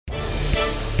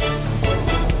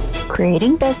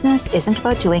Creating business isn't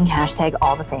about doing hashtag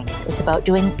all the things. It's about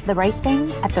doing the right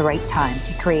thing at the right time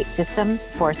to create systems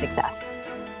for success.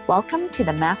 Welcome to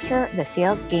the Master the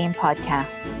Sales Game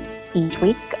podcast. Each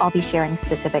week, I'll be sharing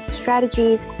specific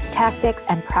strategies, tactics,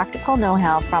 and practical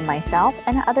know-how from myself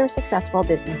and other successful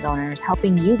business owners,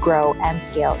 helping you grow and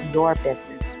scale your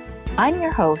business. I'm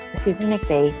your host, Susan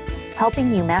McVeigh, helping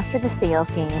you master the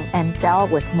sales game and sell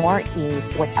with more ease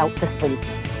without the sleaze.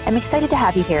 I'm excited to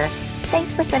have you here.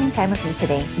 Thanks for spending time with me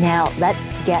today. Now, let's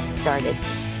get started.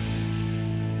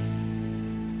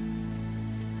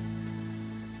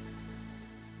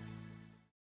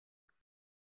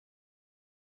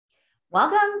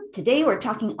 Welcome. Today, we're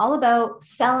talking all about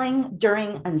selling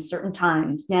during uncertain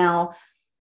times. Now,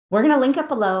 we're going to link up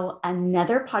below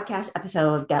another podcast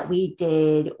episode that we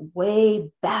did way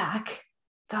back,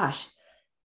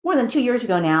 more than 2 years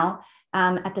ago now,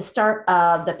 at the start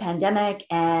of the pandemic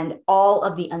and all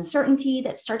of the uncertainty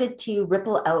that started to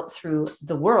ripple out through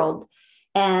the world,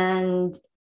 and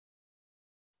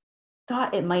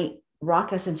thought it might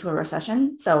rock us into a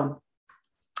recession. So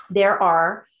there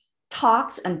are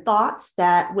talks and thoughts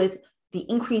that with the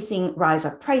increasing rise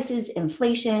of prices,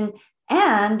 inflation,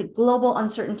 and global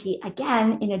uncertainty,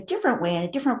 again, in a different way, in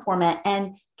a different format,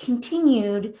 and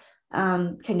continued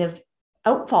kind of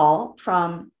outfall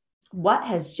from what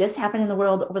has just happened in the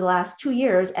world over the last 2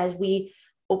 years as we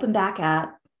open back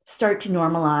up, start to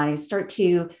normalize, start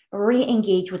to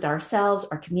re-engage with ourselves,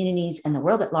 our communities, and the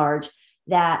world at large,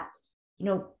 that,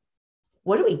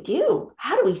 what do we do?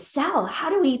 How do we sell? How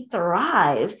do we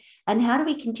thrive? And how do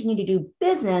we continue to do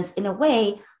business in a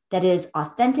way that is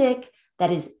authentic,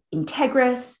 that is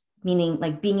integrous, meaning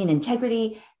like being in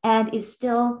integrity, and is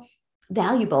still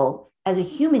valuable as a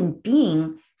human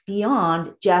being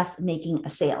beyond just making a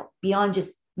sale, beyond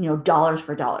just, dollars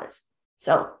for dollars.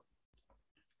 So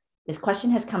this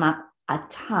question has come up a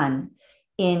ton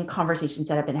in conversations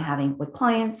that I've been having with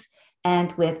clients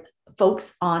and with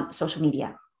folks on social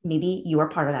media. Maybe you are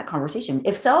part of that conversation.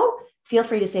 If so, feel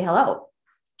free to say hello.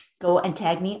 Go and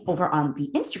tag me over on the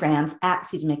Instagrams at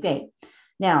Susan McVeigh.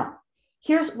 Now,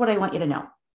 here's what I want you to know,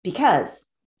 because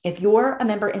if you're a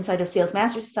member inside of Sales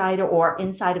Master Society or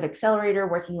inside of Accelerator,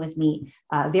 working with me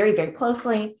very, very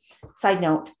closely, side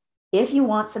note, if you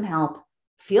want some help,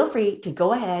 feel free to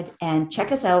go ahead and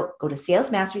check us out. Go to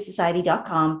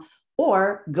salesmastersociety.com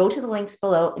or go to the links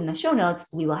below in the show notes.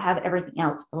 We will have everything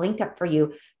else linked up for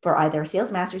you for either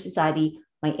Sales Master Society,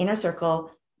 my inner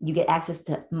circle. You get access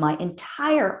to my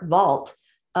entire vault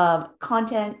of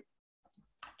content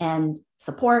and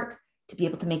support to be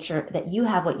able to make sure that you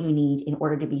have what you need in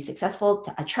order to be successful,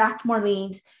 to attract more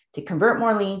leads, to convert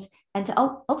more leads, and to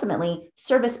ultimately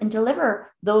service and deliver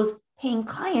those paying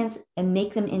clients and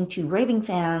make them into raving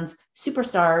fans,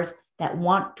 superstars that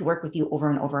want to work with you over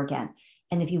and over again.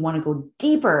 And if you want to go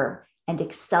deeper and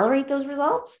accelerate those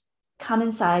results, come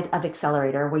inside of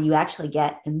Accelerator, where you actually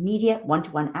get immediate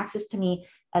one-to-one access to me,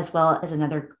 as well as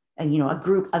a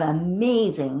group of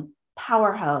amazing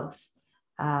powerhouse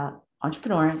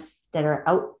entrepreneurs that are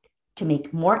out to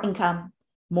make more income,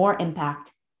 more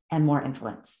impact, and more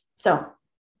influence. So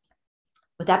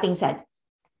with that being said,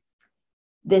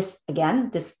 this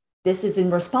is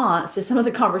in response to some of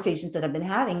the conversations that I've been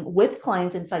having with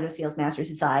clients inside of Sales Master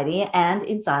Society and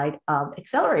inside of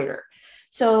Accelerator.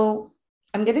 So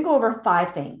I'm going to go over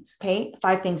 5 things, okay?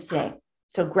 5 things today.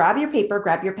 So grab your paper,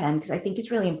 grab your pen, because I think it's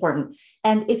really important.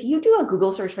 And if you do a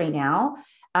Google search right now,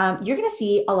 you're going to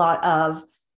see a lot of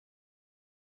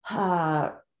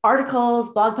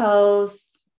articles, blog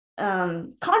posts,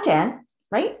 content,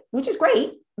 right? Which is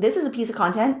great. This is a piece of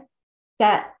content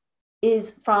that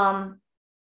is from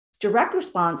direct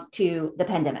response to the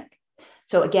pandemic.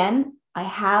 So again, I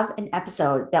have an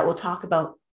episode that will talk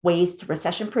about ways to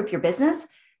recession-proof your business.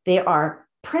 There are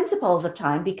principles of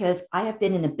time, because I have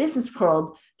been in the business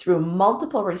world through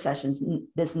multiple recessions.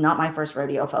 This is not my first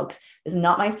rodeo, folks. This is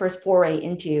not my first foray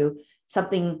into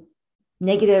something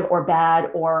negative or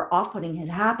bad or off-putting has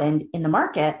happened in the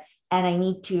market, and I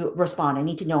need to respond. I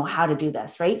need to know how to do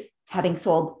this, right? Having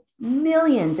sold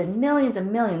millions and millions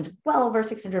and millions, well over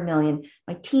 600 million,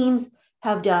 my teams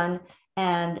have done,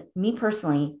 and me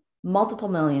personally, multiple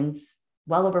millions,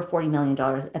 well over $40 million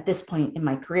at this point in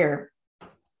my career,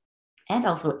 and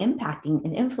also impacting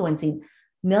and influencing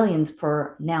millions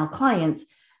for now clients.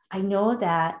 I know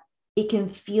that it can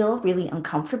feel really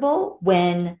uncomfortable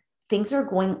when things are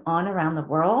going on around the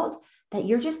world that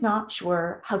you're just not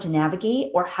sure how to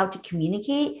navigate or how to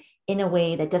communicate in a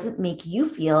way that doesn't make you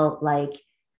feel like,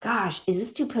 gosh, is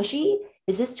this too pushy?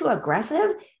 Is this too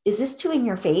aggressive? Is this too in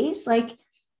your face? Like,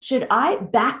 Should I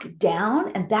back down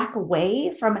and back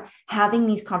away from having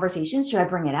these conversations? Should I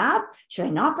bring it up? Should I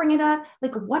not bring it up?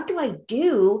 Like, what do I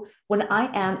do when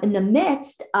I am in the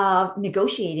midst of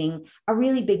negotiating a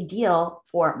really big deal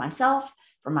for myself,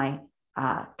 for my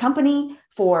company,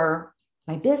 for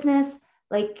my business?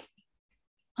 Like,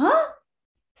 huh?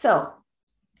 So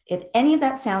if any of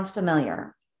that sounds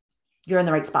familiar, you're in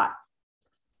the right spot.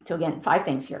 So again, 5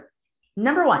 things here.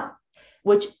 Number 1,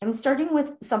 which I'm starting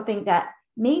with something that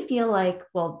may feel like,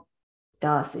 well,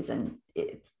 duh, Susan,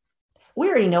 we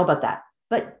already know about that.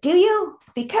 But do you?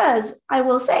 Because I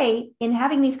will say, in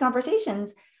having these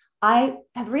conversations, I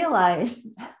have realized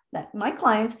that my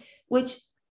clients, which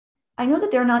I know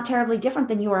that they're not terribly different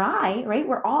than you or I, right?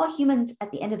 We're all humans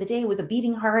at the end of the day with a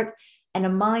beating heart and a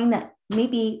mind that may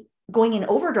be going in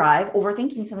overdrive,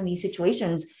 overthinking some of these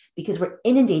situations because we're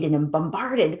inundated and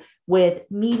bombarded with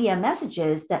media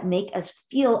messages that make us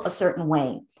feel a certain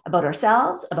way about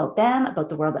ourselves, about them, about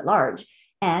the world at large,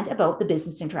 and about the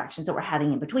business interactions that we're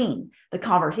having in between, the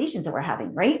conversations that we're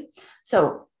having, right?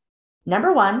 So,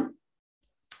 number 1,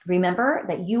 remember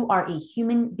that you are a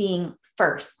human being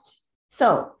first.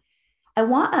 So, I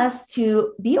want us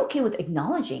to be okay with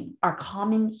acknowledging our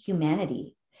common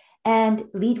humanity and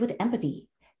lead with empathy,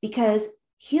 because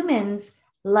humans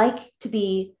like to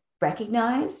be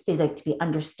recognized, they like to be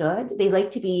understood, they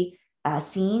like to be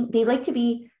seen, they like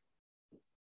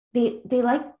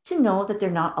to know that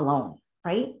they're not alone,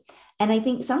 right? And I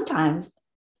think sometimes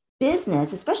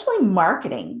business, especially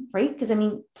marketing, right? Because I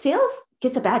mean, sales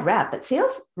gets a bad rap, but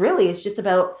sales really is just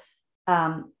about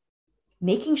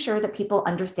making sure that people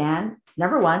understand,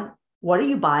 number 1, what are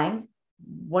you buying?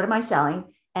 What am I selling?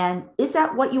 And is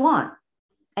that what you want?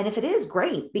 And if it is,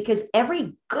 great, because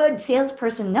every good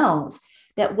salesperson knows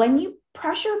that when you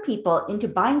pressure people into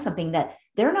buying something that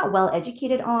they're not well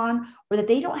educated on or that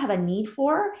they don't have a need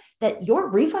for, that your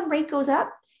refund rate goes up.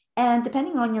 And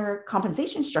depending on your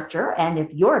compensation structure, and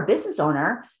if you're a business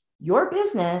owner, your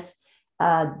business,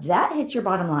 that hits your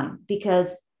bottom line,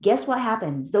 because guess what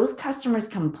happens? Those customers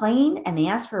complain and they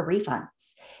ask for refunds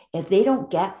if they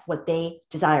don't get what they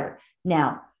desire.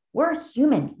 Now, we're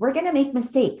human. We're going to make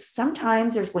mistakes.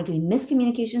 Sometimes there's going to be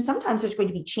miscommunication. Sometimes there's going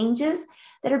to be changes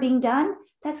that are being done.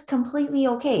 That's completely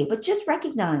okay. But just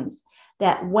recognize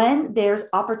that when there's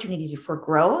opportunities for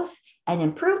growth and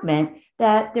improvement,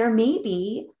 that there may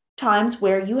be times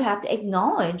where you have to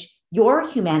acknowledge your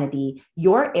humanity,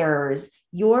 your errors,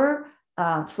 your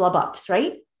flub ups,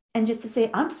 right? And just to say,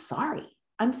 I'm sorry.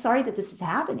 I'm sorry that this is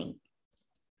happening.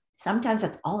 Sometimes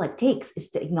that's all it takes,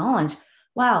 is to acknowledge,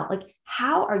 wow, like,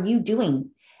 how are you doing?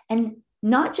 And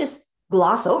not just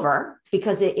gloss over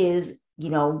because it is,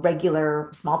 regular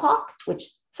small talk, which,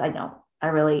 side note, I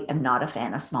really am not a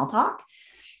fan of small talk,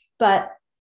 but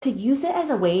to use it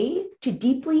as a way to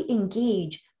deeply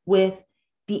engage with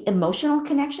the emotional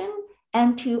connection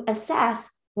and to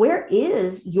assess, where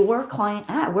is your client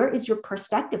at? Where is your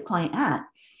prospective client at?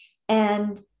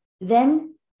 And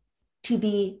then to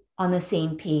be on the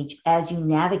same page as you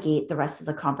navigate the rest of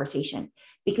the conversation.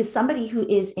 Because somebody who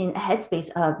is in a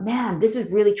headspace of, man, this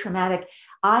is really traumatic.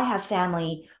 I have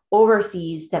family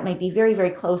overseas that might be very, very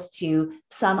close to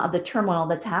some of the turmoil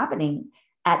that's happening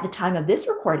at the time of this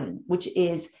recording, which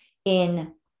is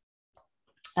in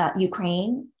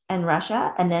Ukraine and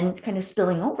Russia, and then kind of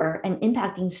spilling over and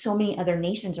impacting so many other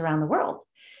nations around the world,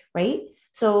 right?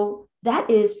 So that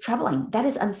is troubling. That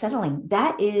is unsettling.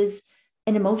 That is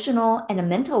an emotional and a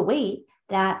mental weight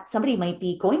that somebody might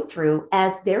be going through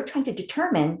as they're trying to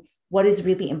determine what is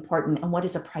really important and what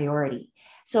is a priority.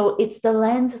 So it's the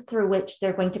lens through which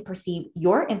they're going to perceive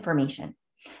your information.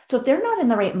 So if they're not in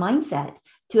the right mindset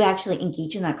to actually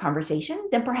engage in that conversation,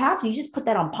 then perhaps you just put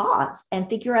that on pause and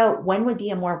figure out when would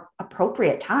be a more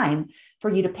appropriate time for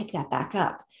you to pick that back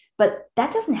up. But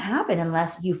that doesn't happen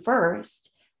unless you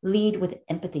first lead with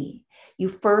empathy. You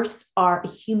first are a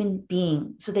human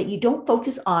being, so that you don't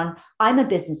focus on, I'm a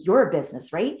business, you're a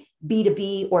business, right?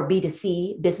 B2B or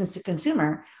B2C, business to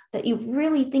consumer, that you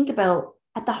really think about,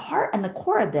 at the heart and the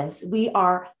core of this, we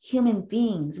are human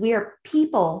beings. We are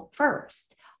people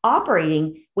first,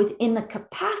 operating within the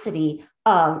capacity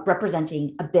of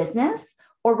representing a business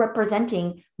or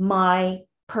representing my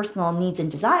personal needs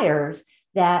and desires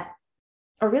that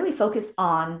are really focused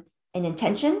on an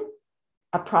intention,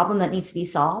 a problem that needs to be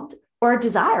solved, or a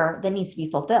desire that needs to be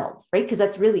fulfilled, right? Because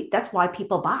that's why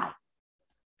people buy.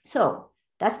 So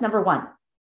that's number 1.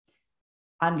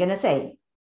 I'm going to say,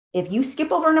 if you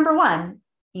skip over number 1,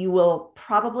 you will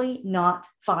probably not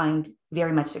find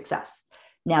very much success.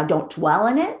 Now, don't dwell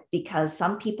in it, because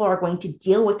some people are going to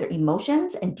deal with their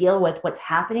emotions and deal with what's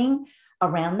happening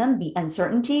around them, the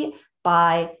uncertainty,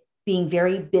 by being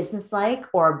very businesslike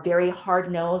or very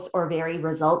hard-nosed or very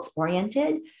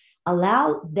results-oriented.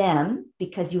 Allow them,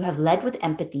 because you have led with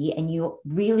empathy and you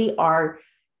really are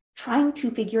trying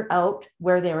to figure out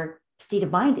where their state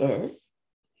of mind is,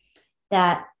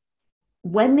 that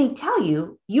when they tell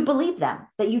you, you believe them,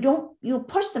 that you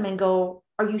push them and go,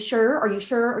 are you sure? Are you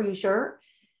sure? Are you sure?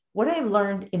 What I've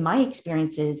learned in my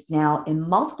experiences now in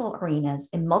multiple arenas,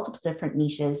 in multiple different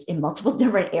niches, in multiple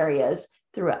different areas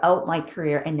throughout my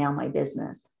career and now my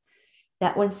business,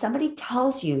 that when somebody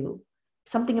tells you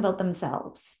something about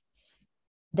themselves,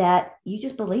 that you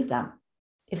just believe them.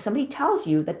 If somebody tells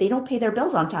you that they don't pay their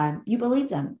bills on time, you believe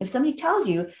them. If somebody tells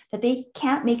you that they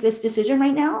can't make this decision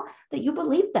right now, that you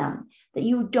believe them, that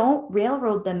you don't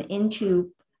railroad them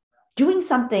into doing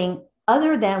something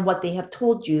other than what they have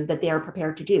told you that they are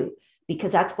prepared to do,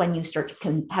 because that's when you start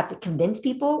to have to convince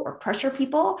people or pressure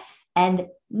people, and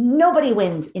nobody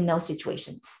wins in those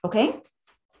situations. Okay.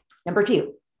 Number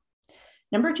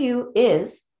two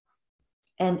is,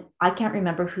 and I can't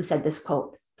remember who said this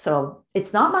quote, so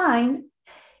it's not mine.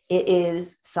 It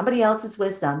is somebody else's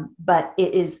wisdom, but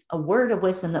it is a word of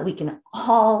wisdom that we can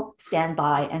all stand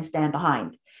by and stand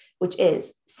behind, which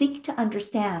is seek to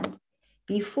understand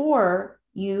before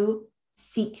you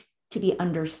seek to be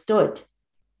understood.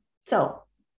 So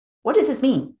what does this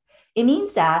mean? It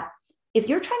means that if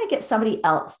you're trying to get somebody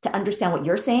else to understand what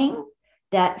you're saying,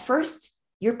 that first,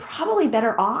 you're probably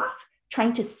better off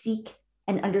trying to seek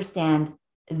and understand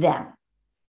them.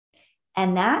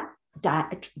 And that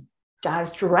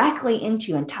dives directly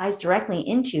into and ties directly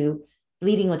into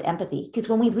leading with empathy. Because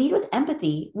when we lead with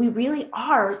empathy, we really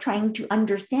are trying to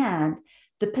understand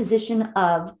the position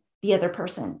of the other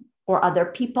person or other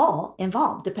people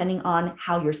involved, depending on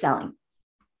how you're selling.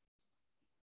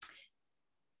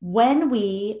 When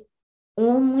we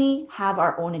only have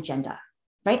our own agenda,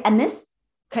 right? And this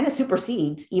kind of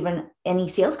supersedes even any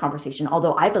sales conversation,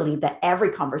 although I believe that every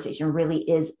conversation really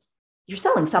is, you're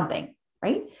selling something,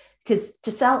 right? Because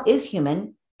to sell is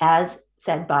human, as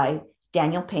said by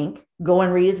Daniel Pink. Go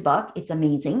and read his book. It's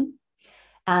amazing.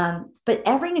 But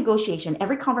every negotiation,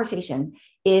 every conversation,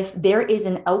 if there is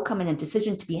an outcome and a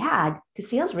decision to be had, because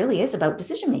sales really is about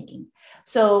decision making.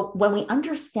 So when we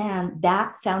understand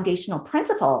that foundational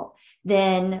principle,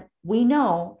 then we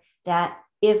know that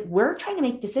if we're trying to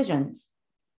make decisions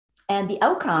and the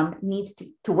outcome needs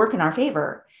to work in our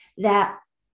favor, that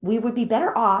we would be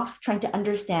better off trying to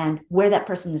understand where that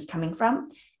person is coming from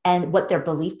and what their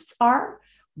beliefs are,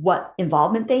 what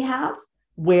involvement they have,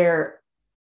 where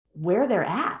they're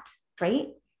at, right?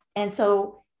 And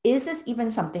so is this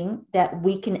even something that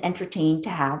we can entertain to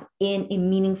have in a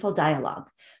meaningful dialogue?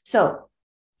 So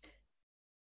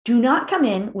do not come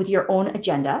in with your own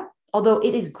agenda, although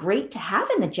it is great to have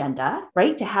an agenda,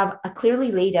 right? To have a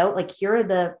clearly laid out, like here are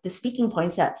the speaking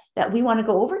points that we want to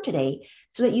go over today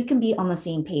so that you can be on the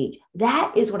same page.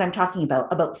 That is what I'm talking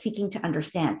about seeking to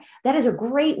understand. That is a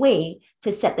great way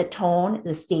to set the tone,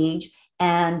 the stage,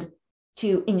 and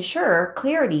to ensure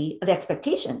clarity of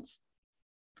expectations.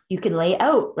 You can lay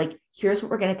out, like, here's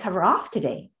what we're going to cover off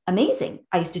today. Amazing.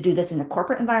 I used to do this in a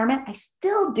corporate environment. I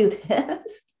still do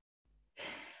this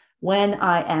when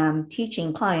I am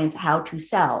teaching clients how to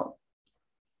sell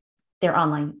their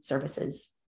online services,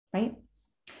 right?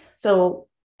 So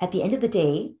at the end of the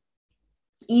day,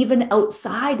 even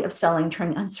outside of selling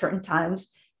during uncertain times,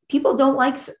 people don't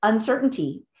like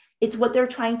uncertainty. It's what they're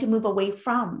trying to move away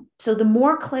from. So the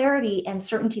more clarity and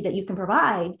certainty that you can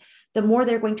provide, the more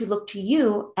they're going to look to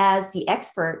you as the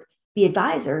expert, the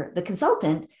advisor, the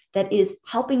consultant that is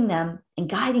helping them and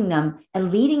guiding them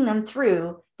and leading them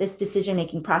through this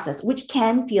decision-making process, which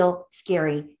can feel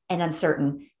scary and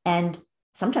uncertain and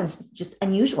sometimes just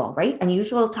unusual, right?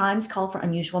 Unusual times call for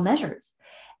unusual measures.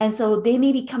 And so they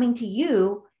may be coming to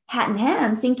you hat in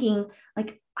hand thinking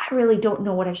like, I really don't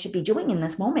know what I should be doing in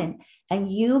this moment.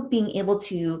 And you being able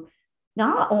to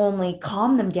not only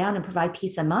calm them down and provide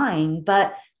peace of mind,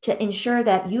 but to ensure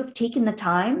that you've taken the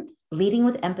time leading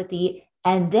with empathy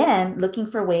and then looking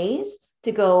for ways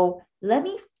to go, let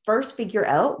me first figure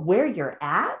out where you're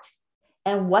at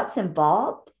and what's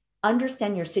involved,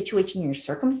 understand your situation, your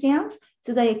circumstance,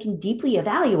 so that I can deeply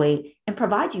evaluate and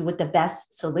provide you with the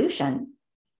best solution.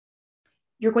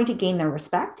 You're going to gain their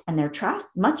respect and their trust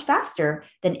much faster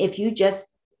than if you just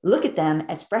look at them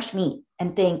as fresh meat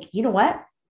and think, you know what?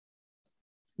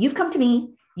 You've come to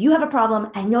me, you have a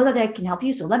problem. I know that I can help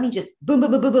you. So let me just boom,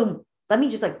 boom, boom, boom, boom. Let me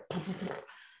just like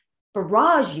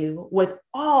barrage you with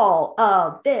all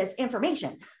of this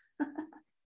information.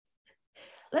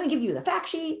 Let me give you the fact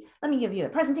sheet. Let me give you a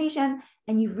presentation.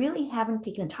 And you really haven't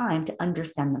taken the time to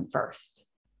understand them first.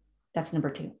 That's number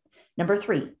 2. Number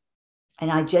 3,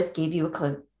 And I just gave you a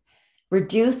clue.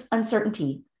 Reduce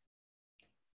uncertainty.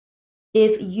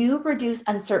 If you reduce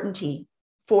uncertainty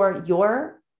for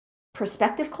your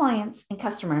prospective clients and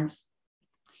customers,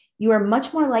 you are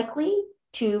much more likely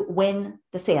to win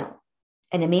the sale.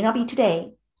 And it may not be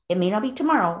today, it may not be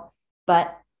tomorrow,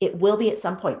 but it will be at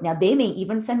some point. Now, they may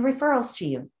even send referrals to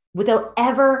you without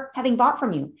ever having bought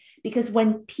from you. Because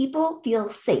when people feel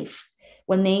safe,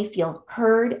 when they feel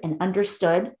heard and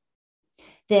understood,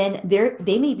 then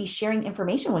they may be sharing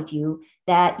information with you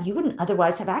that you wouldn't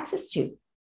otherwise have access to.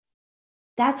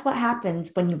 That's what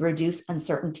happens when you reduce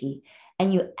uncertainty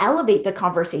and you elevate the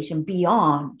conversation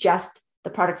beyond just the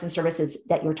products and services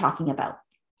that you're talking about.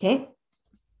 Okay.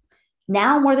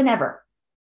 Now more than ever,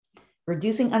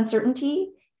 reducing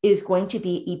uncertainty is going to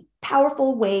be a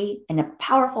powerful way and a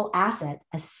powerful asset,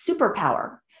 a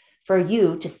superpower for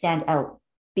you to stand out,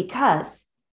 because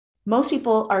most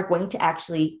people are going to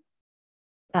actually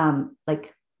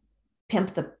like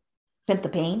pimp the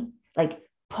pain, like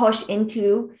push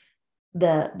into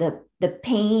the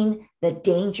pain, the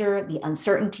danger, the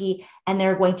uncertainty, and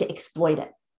they're going to exploit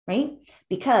it, right?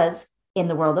 Because in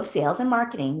the world of sales and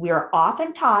marketing, we are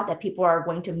often taught that people are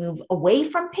going to move away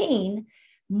from pain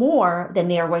more than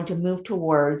they are going to move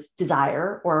towards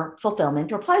desire or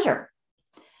fulfillment or pleasure.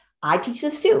 I teach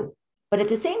this too. But at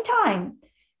the same time,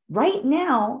 right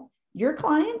now, your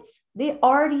clients, they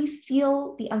already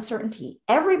feel the uncertainty.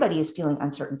 Everybody is feeling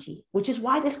uncertainty, which is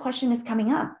why this question is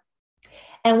coming up.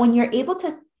 And when you're able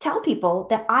to tell people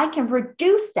that I can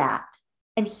reduce that,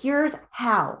 and here's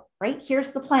how, right?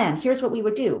 Here's the plan. Here's what we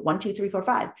would do. 1, 2, 3, 4,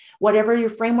 5. Whatever your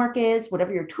framework is,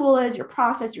 whatever your tool is, your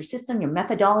process, your system, your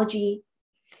methodology,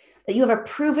 that you have a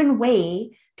proven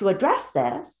way to address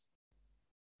this,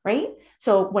 right?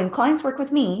 So when clients work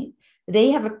with me,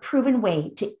 they have a proven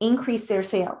way to increase their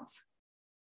sales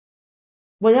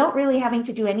without really having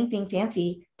to do anything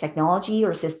fancy, technology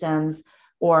or systems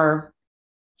or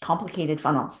complicated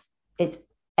funnels.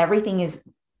 Everything is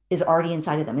already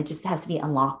inside of them. It just has to be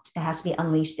unlocked. It has to be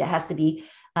unleashed. It has to be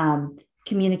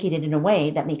communicated in a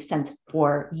way that makes sense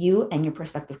for you and your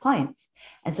prospective clients.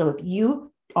 And so if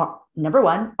you are, number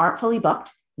one, aren't fully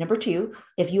booked, number two,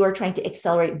 if you are trying to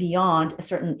accelerate beyond a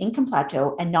certain income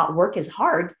plateau and not work as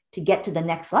hard to get to the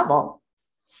next level,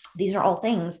 these are all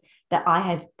things that I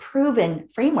have proven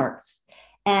frameworks.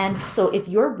 And so if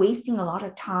you're wasting a lot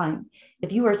of time,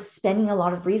 if you are spending a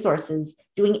lot of resources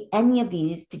doing any of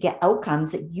these to get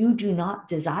outcomes that you do not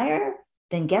desire,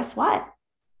 then guess what?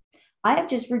 I have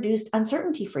just reduced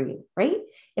uncertainty for you, right?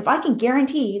 If I can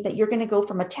guarantee that you're going to go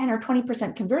from a 10 or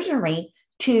 20% conversion rate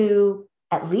to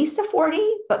at least a 40,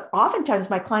 but oftentimes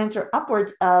my clients are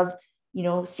upwards of,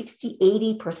 60,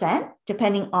 80%,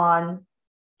 depending on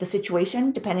the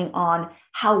situation, depending on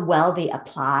how well they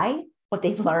apply what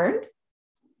they've learned,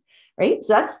 right?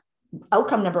 So that's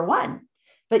outcome number one.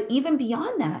 But even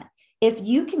beyond that, if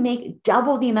you can make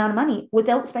double the amount of money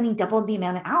without spending double the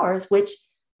amount of hours, which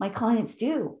my clients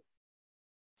do,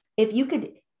 if you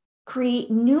could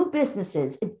create new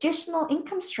businesses, additional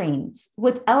income streams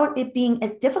without it being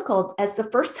as difficult as the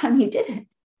first time you did it,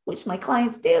 which my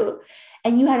clients do,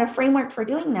 and you had a framework for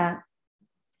doing that,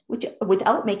 which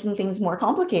without making things more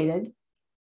complicated,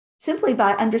 simply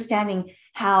by understanding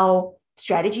how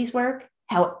strategies work,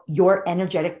 how your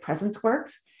energetic presence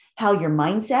works, how your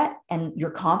mindset and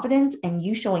your confidence and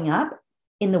you showing up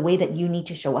in the way that you need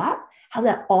to show up, how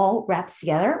that all wraps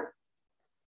together.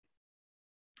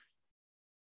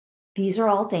 These are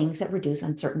all things that reduce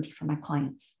uncertainty for my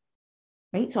clients,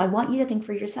 right? So I want you to think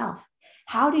for yourself,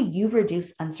 how do you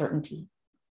reduce uncertainty?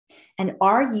 And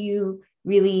are you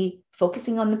really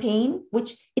focusing on the pain,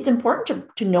 which it's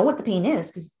important to know what the pain is,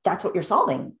 because that's what you're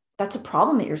solving. That's a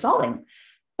problem that you're solving.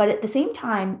 But at the same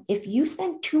time, if you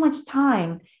spend too much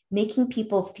time making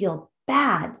people feel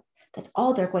bad, that's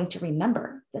all they're going to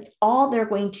remember. That's all they're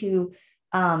going to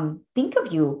think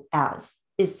of you as,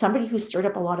 is somebody who stirred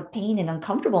up a lot of pain and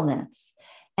uncomfortableness.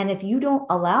 And if you don't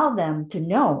allow them to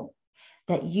know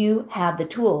that you have the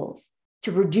tools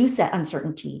to reduce that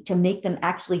uncertainty, to make them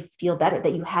actually feel better,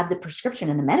 that you have the prescription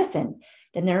and the medicine,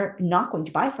 then they're not going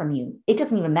to buy from you. It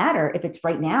doesn't even matter if it's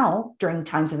right now during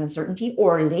times of uncertainty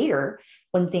or later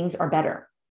when things are better.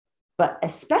 But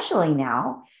especially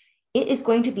now, it is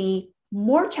going to be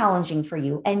more challenging for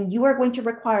you, and you are going to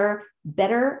require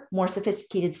better, more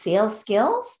sophisticated sales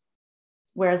skills.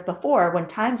 Whereas before, when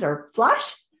times are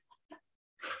flush,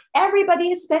 everybody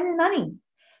is spending money.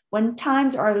 When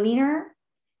times are leaner,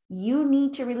 you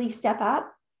need to really step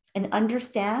up and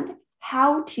understand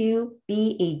how to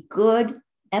be a good,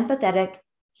 empathetic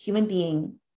human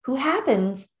being who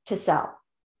happens to sell.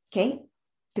 Okay?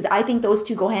 Because I think those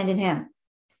two go hand in hand.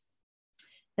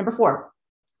 Number 4,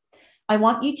 I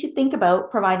want you to think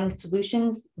about providing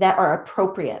solutions that are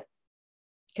appropriate.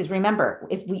 Because remember,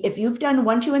 if you've done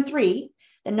 1, 2, and 3,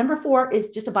 then number 4 is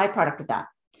just a byproduct of that.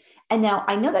 And now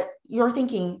I know that you're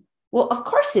thinking, well, of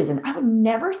course, Susan, I would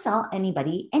never sell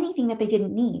anybody anything that they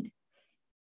didn't need.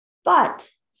 But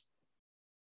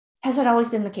has that always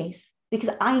been the case?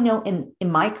 Because I know in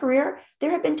my career,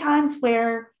 there have been times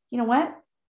where, you know what,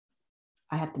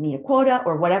 I have to meet a quota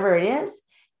or whatever it is,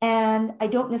 and I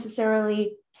don't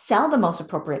necessarily sell the most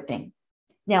appropriate thing.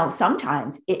 Now,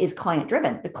 sometimes it is client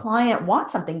driven. The client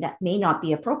wants something that may not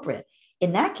be appropriate.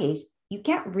 In that case, you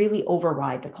can't really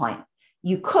override the client.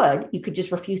 You could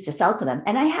just refuse to sell to them.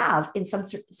 And I have in some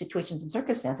situations and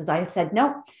circumstances, I have said,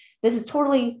 no, this is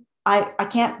totally, I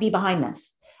can't be behind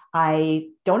this. I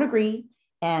don't agree.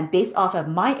 And based off of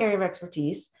my area of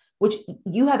expertise, which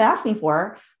you have asked me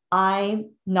for,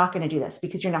 I'm not going to do this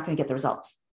because you're not going to get the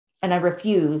results. And I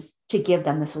refuse to give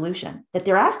them the solution that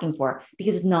they're asking for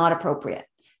because it's not appropriate.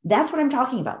 That's what I'm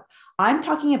talking about. I'm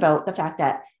talking about the fact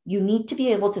that you need to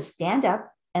be able to stand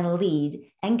up and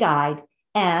lead and guide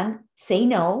and say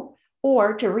no,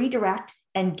 or to redirect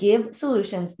and give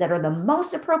solutions that are the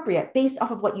most appropriate based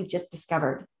off of what you've just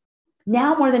discovered.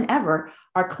 Now more than ever,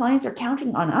 our clients are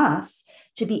counting on us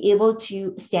to be able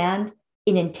to stand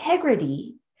in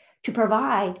integrity to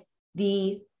provide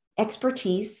the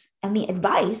expertise and the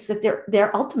advice that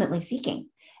they're ultimately seeking.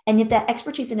 And if that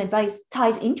expertise and advice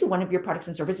ties into one of your products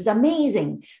and services,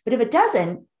 amazing. But if it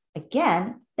doesn't,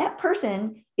 again, that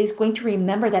person is going to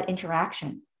remember that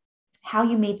interaction, how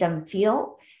you made them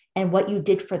feel and what you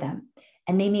did for them.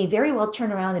 And they may very well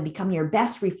turn around and become your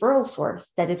best referral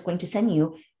source that is going to send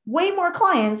you way more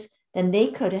clients than they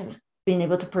could have been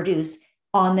able to produce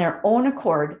on their own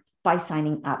accord by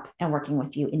signing up and working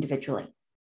with you individually.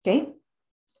 Okay.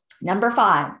 Number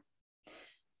 5,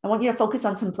 I want you to focus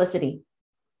on simplicity.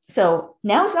 So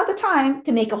now is not the time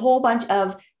to make a whole bunch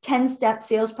of 10-step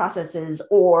sales processes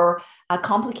or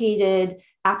complicated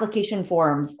application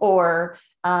forms or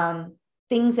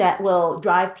things that will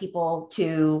drive people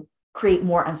to create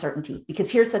more uncertainty.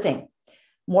 Because here's the thing,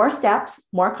 more steps,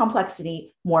 more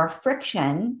complexity, more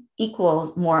friction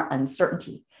equals more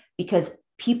uncertainty, because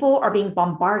people are being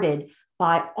bombarded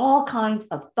by all kinds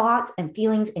of thoughts and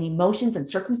feelings and emotions and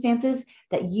circumstances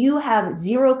that you have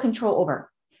zero control over.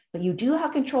 But you do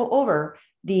have control over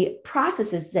the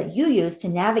processes that you use to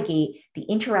navigate the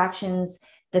interactions,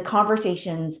 the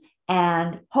conversations,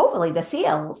 and hopefully the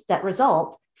sales that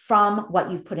result from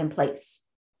what you've put in place.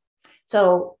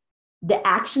 So the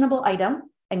actionable item,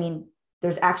 I mean,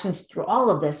 there's actions through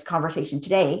all of this conversation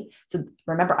today. So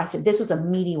remember, I said this was a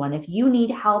meaty one. If you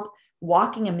need help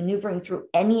walking and maneuvering through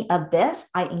any of this,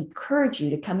 I encourage you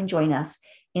to come and join us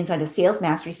inside of Sales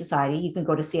Mastery Society. You can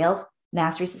go to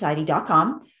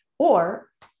salesmasterysociety.com, or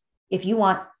if you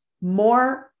want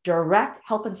more direct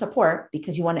help and support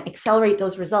because you want to accelerate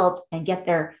those results and get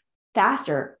there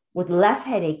faster with less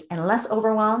headache and less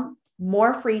overwhelm,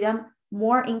 more freedom,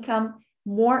 more income,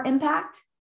 more impact,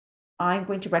 I'm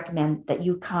going to recommend that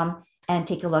you come and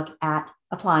take a look at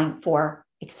applying for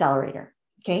Accelerator.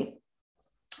 Okay.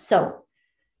 So,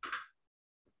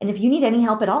 and if you need any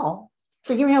help at all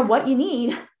figuring out what you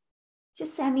need,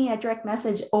 just send me a direct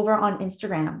message over on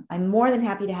Instagram. I'm more than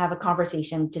happy to have a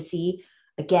conversation to see,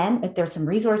 again, if there's some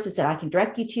resources that I can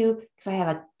direct you to, because I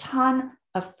have a ton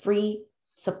of free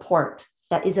support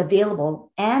that is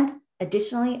available, and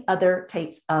additionally, other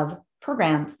types of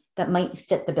programs that might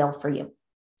fit the bill for you.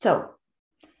 So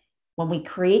when we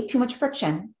create too much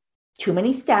friction, too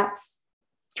many steps,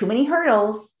 too many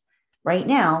hurdles, right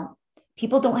now,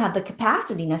 people don't have the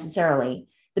capacity necessarily,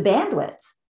 the bandwidth,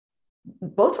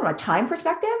 both from a time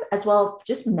perspective, as well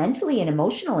just mentally and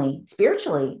emotionally,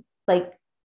 spiritually, like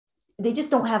they just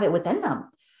don't have it within them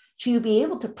to be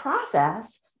able to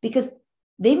process, because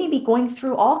they may be going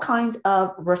through all kinds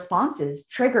of responses,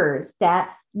 triggers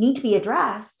that need to be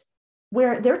addressed,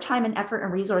 where their time and effort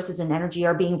and resources and energy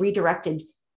are being redirected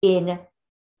in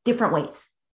different ways,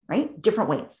 right? Different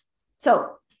ways.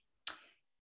 So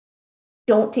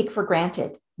don't take for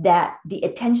granted that the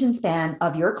attention span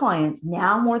of your clients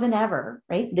now more than ever,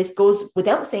 right? This goes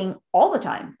without saying all the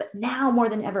time, but now more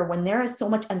than ever, when there is so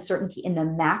much uncertainty in the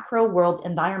macro world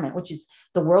environment, which is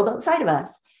the world outside of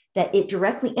us, that it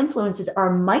directly influences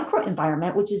our micro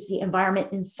environment, which is the environment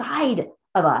inside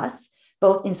of us,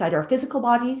 both inside our physical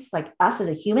bodies, like us as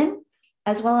a human,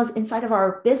 as well as inside of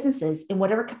our businesses in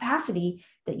whatever capacity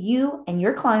that you and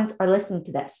your clients are listening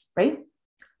to this, right?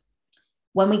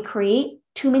 When we create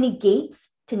too many gates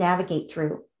to navigate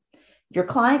through, your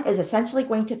client is essentially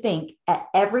going to think at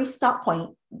every stop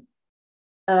point,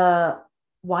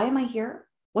 why am I here?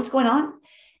 What's going on?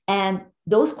 And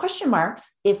those question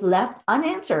marks, if left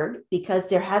unanswered, because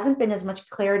there hasn't been as much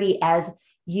clarity as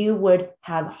you would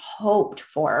have hoped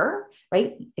for,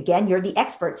 right? Again, you're the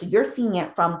expert. So you're seeing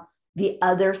it from the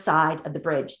other side of the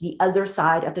bridge, the other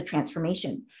side of the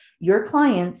transformation. Your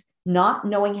clients not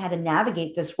knowing how to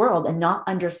navigate this world and not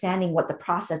understanding what the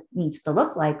process needs to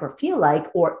look like or feel like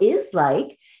or is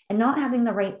like, and not having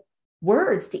the right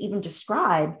words to even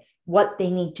describe what they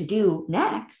need to do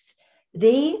next,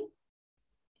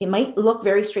 it might look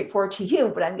very straightforward to you,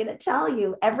 but I'm going to tell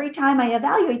you every time I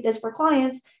evaluate this for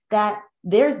clients that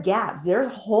there's gaps, there's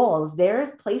holes,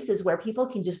 there's places where people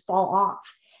can just fall off.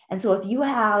 And so if you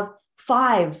have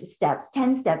 5 steps,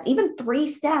 10 steps, even 3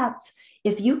 steps,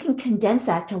 if you can condense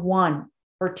that to 1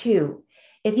 or 2,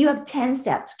 if you have 10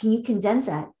 steps, can you condense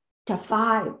that to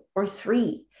 5 or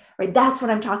 3, right? That's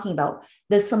what I'm talking about.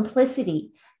 The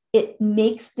simplicity, it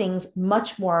makes things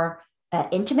much more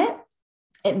intimate.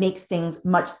 It makes things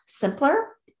much simpler.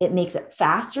 It makes it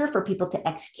faster for people to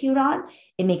execute on.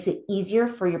 It makes it easier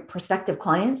for your prospective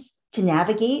clients to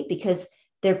navigate because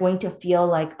they're going to feel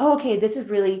like, oh, okay, this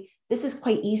is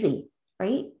quite easy,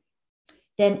 right?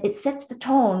 Then it sets the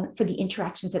tone for the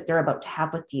interactions that they're about to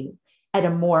have with you at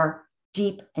a more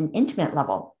deep and intimate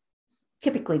level,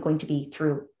 typically going to be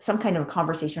through some kind of a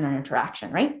conversation or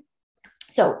interaction, right?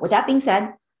 So with that being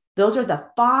said, those are the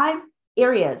 5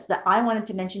 areas that I wanted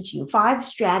to mention to you, 5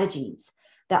 strategies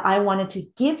that I wanted to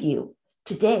give you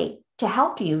today to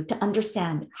help you to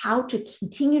understand how to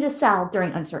continue to sell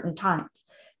during uncertain times.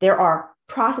 There are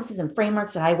processes and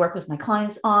frameworks that I work with my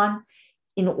clients on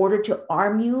in order to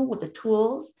arm you with the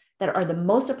tools that are the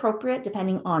most appropriate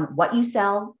depending on what you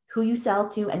sell, who you sell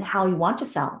to, and how you want to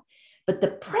sell. But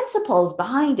the principles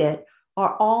behind it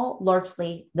are all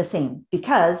largely the same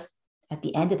because at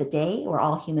the end of the day, we're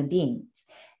all human beings.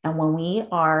 And when we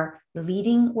are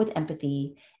leading with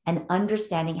empathy and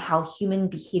understanding how human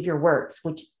behavior works,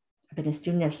 which I've been a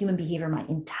student of human behavior my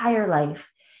entire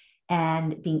life,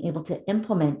 and being able to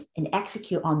implement and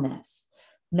execute on this,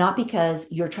 not because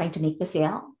you're trying to make the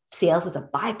sale, sales is a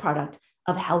byproduct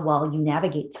of how well you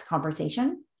navigate this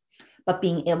conversation, but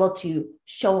being able to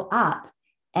show up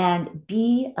and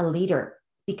be a leader.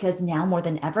 Because now more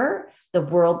than ever, the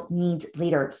world needs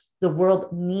leaders. The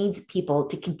world needs people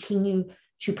to continue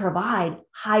to provide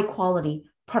high quality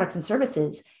products and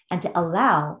services and to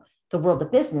allow the world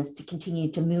of business to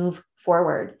continue to move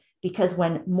forward. Because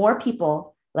when more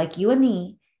people like you and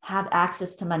me have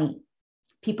access to money,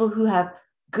 people who have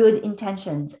good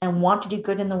intentions and want to do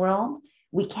good in the world,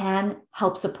 we can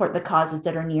help support the causes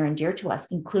that are near and dear to us,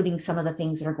 including some of the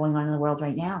things that are going on in the world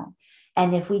right now.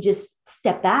 And if we just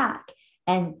step back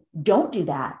and don't do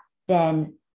that,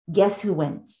 then guess who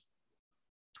wins?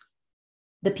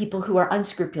 The people who are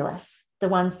unscrupulous, the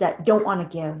ones that don't want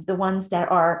to give, the ones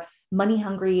that are money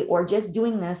hungry or just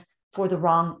doing this for the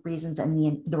wrong reasons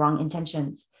and the wrong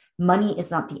intentions. Money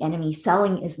is not the enemy.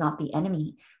 Selling is not the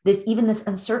enemy. Even this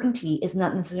uncertainty is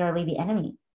not necessarily the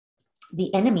enemy.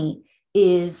 The enemy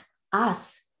is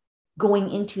us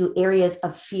going into areas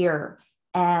of fear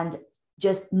and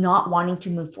just not wanting to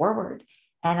move forward.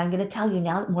 And I'm going to tell you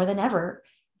now more than ever,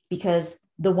 because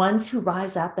the ones who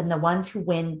rise up and the ones who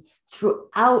win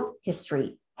throughout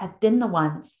history have been the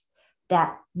ones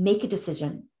that make a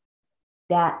decision,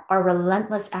 that are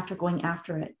relentless after going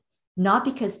after it, not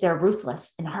because they're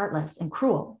ruthless and heartless and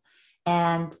cruel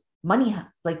and money,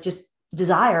 like just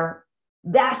desire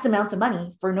vast amounts of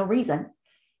money for no reason.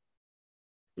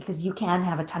 Because you can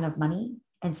have a ton of money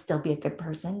and still be a good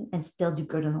person and still do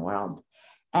good in the world.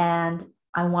 And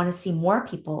I want to see more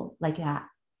people like that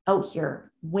out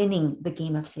here winning the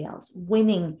game of sales,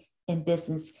 winning in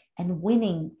business, and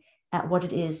winning at what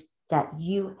it is that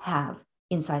you have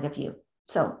inside of you.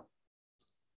 So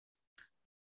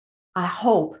I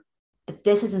hope that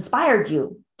this has inspired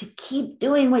you to keep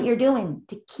doing what you're doing,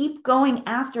 to keep going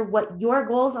after what your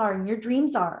goals are and your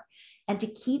dreams are, and to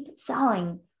keep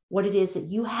selling what it is that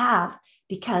you have,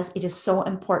 because it is so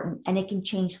important and it can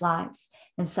change lives.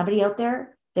 And somebody out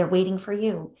there, they're waiting for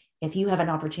you. If you have an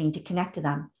opportunity to connect to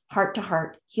them, heart to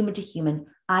heart, human to human,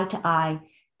 eye to eye,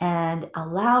 and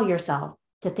allow yourself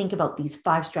to think about these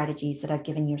 5 strategies that I've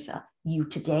given you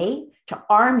today to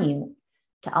arm you,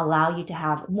 to allow you to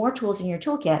have more tools in your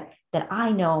toolkit that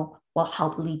I know will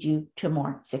help lead you to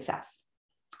more success.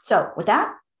 So with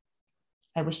that,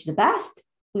 I wish you the best.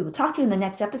 We will talk to you in the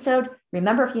next episode.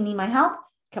 Remember, if you need my help,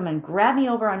 come and grab me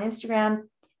over on Instagram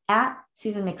at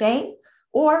Susan McVey,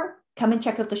 or come and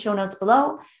check out the show notes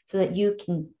below so that you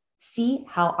can see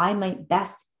how I might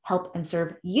best help and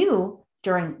serve you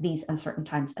during these uncertain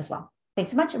times as well.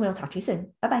 Thanks so much, and we'll talk to you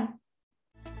soon. Bye-bye.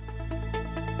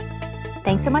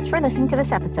 Thanks so much for listening to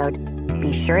this episode.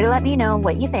 Be sure to let me know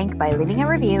what you think by leaving a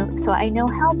review so I know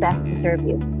how best to serve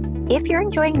you. If you're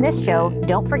enjoying this show,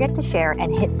 don't forget to share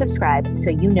and hit subscribe so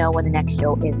you know when the next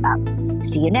show is up.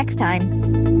 See you next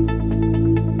time.